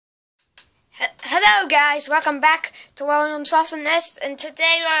Hello guys, welcome back to William's Awesome Nest, and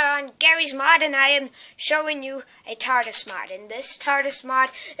today we're on Garry's mod and I am showing you a Tardis mod, and this Tardis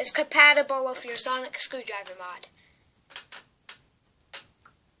mod is compatible with your sonic screwdriver mod.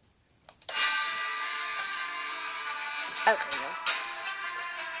 Okay, no.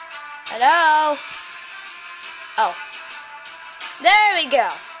 Hello? Oh. There we go.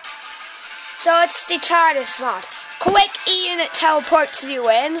 So it's the Tardis mod. Quick E and it teleports you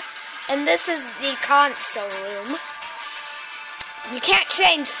in. And this is the console room. You can't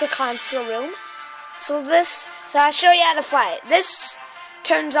change the console room. So I'll show you how to fly it. This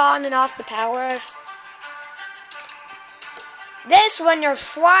turns on and off the power. This, when you're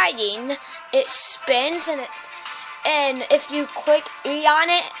flying, it spins and if you click E on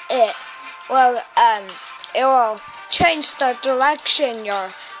it, it will change the direction your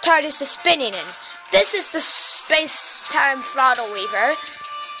TARDIS is spinning in. This is the space-time throttle lever.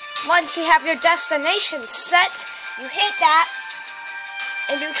 Once you have your destination set, you hit that,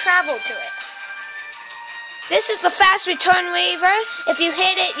 and you travel to it. This is the fast return lever. If you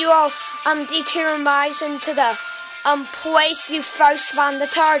hit it, you will determinize into the place you first spawned the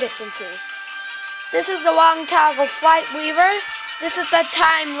TARDIS into. This is the long toggle flight lever. This is the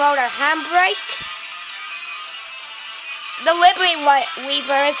time rotor handbrake. The liberty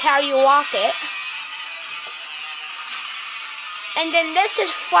lever is how you walk it. And then this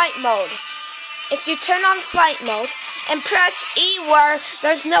is flight mode. If you turn on flight mode and press E where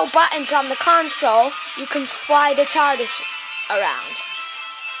there's no buttons on the console, you can fly the TARDIS around.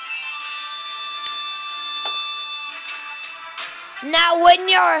 Now when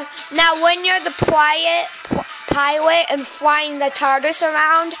you're the pilot and flying the TARDIS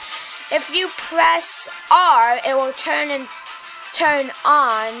around, if you press R, it will turn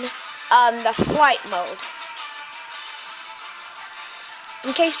on the flight mode.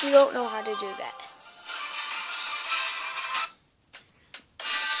 In case you don't know how to do that.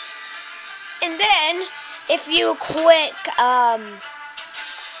 And then, if you click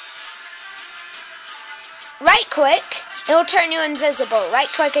right click, it will turn you invisible. Right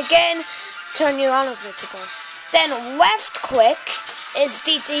click again, turn you invisible. Then left click is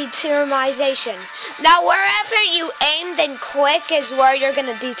the determinization. Now wherever you aim, then click is where you're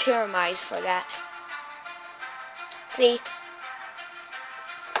going to determinize for that. See?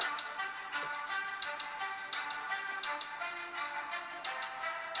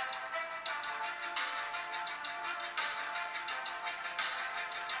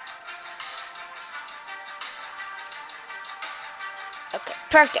 Okay,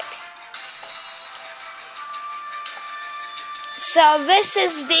 perfect. So this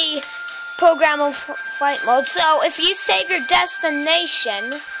is the programmable flight mode. So if you save your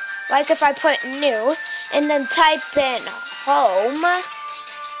destination, like if I put new, and then type in home,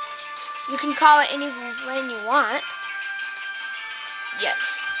 you can call it anything you want.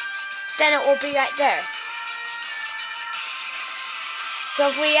 Yes. Then it will be right there. So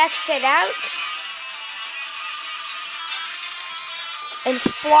if we exit out, and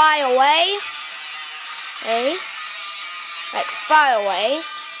fly away, okay, like fly away,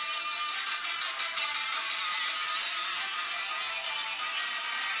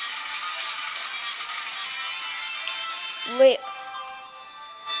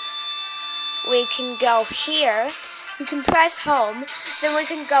 we can go here, we can press home, then we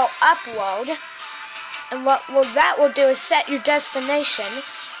can go upload, and that will do is set your destination,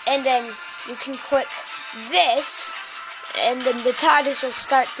 and then you can click this, and then the TARDIS will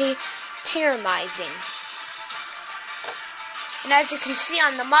start determinizing. And as you can see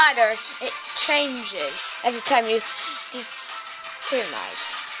on the monitor, it changes every time you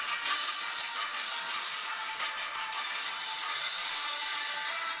determinize.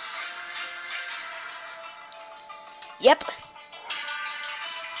 Yep.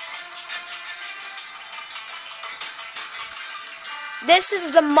 This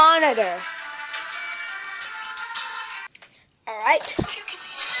is the monitor. Alright,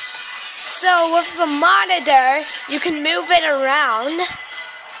 so with the monitor, you can move it around,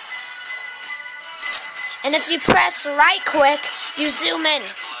 and if you press right click, you zoom in.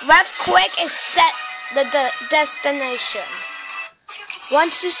 Left click is set the destination.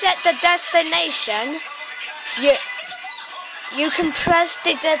 Once you set the destination, you can press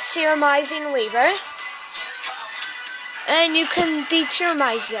the determinizing lever, and you can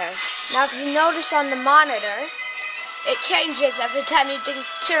determinize there. Now if you notice on the monitor, it changes every time you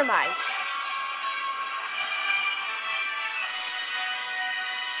determinize.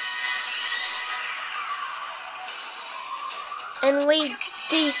 And we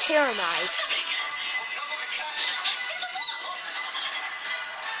determinize.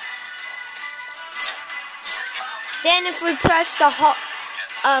 Then if we press the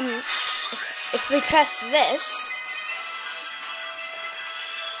if we press this,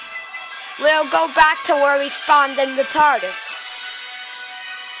 we'll go back to where we spawned in the Tardis.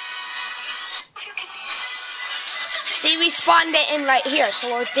 See, we spawned it in right here,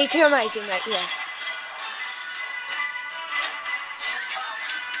 so we're determining right here.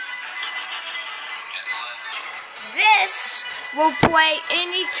 This will play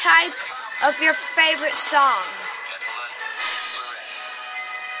any type of your favorite song.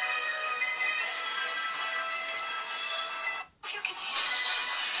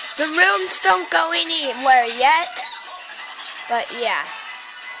 The rooms don't go anywhere yet, but yeah.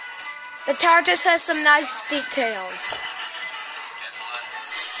 The Tardis has some nice details.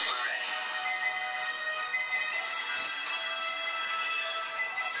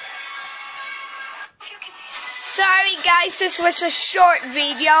 Sorry guys, this was a short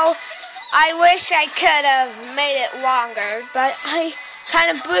video. I wish I could have made it longer, but I kind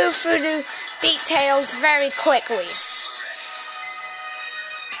of blew through the details very quickly.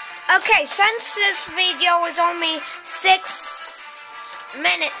 Okay, since this video is only 6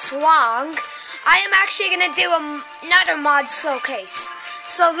 minutes long, I am actually going to do another mod showcase.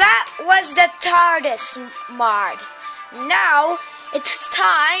 So that was the Tardis mod. Now, it's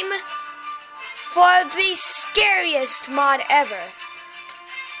time for the scariest mod ever.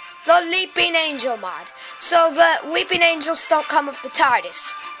 The Leaping Angel mod. So the Weeping Angels don't come with the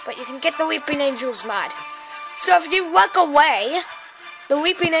Tardis, but you can get the Weeping Angels mod. So if you walk away, the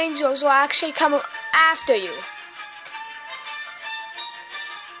Weeping Angels will actually come after you.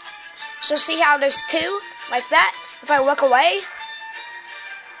 So see how there's two? Like that? If I walk away?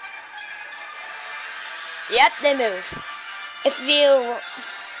 Yep, they move. If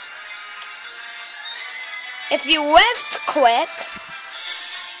you lift quick...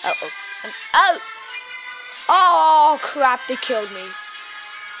 Oh crap, they killed me.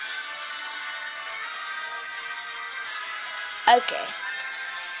 Okay.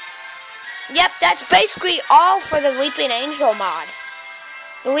 Yep, that's basically all for the Weeping Angel mod.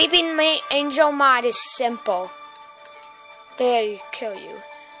 The Weeping Angel mod is simple. They kill you.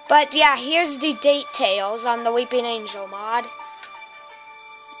 But yeah, here's the details on the Weeping Angel mod.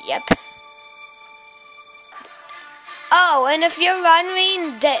 Yep. Oh, and if you're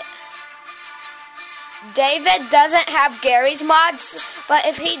wondering, David doesn't have Garry's mods, but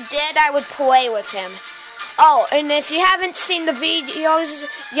if he did, I would play with him. Oh, and if you haven't seen the videos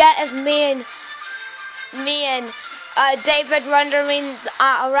yet of me and David wandering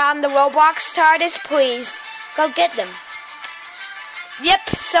around the Roblox Tardis, please go get them. Yep,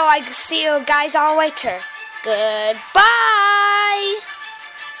 so I see you guys all later. Goodbye!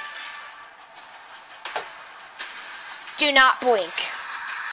 Do not blink.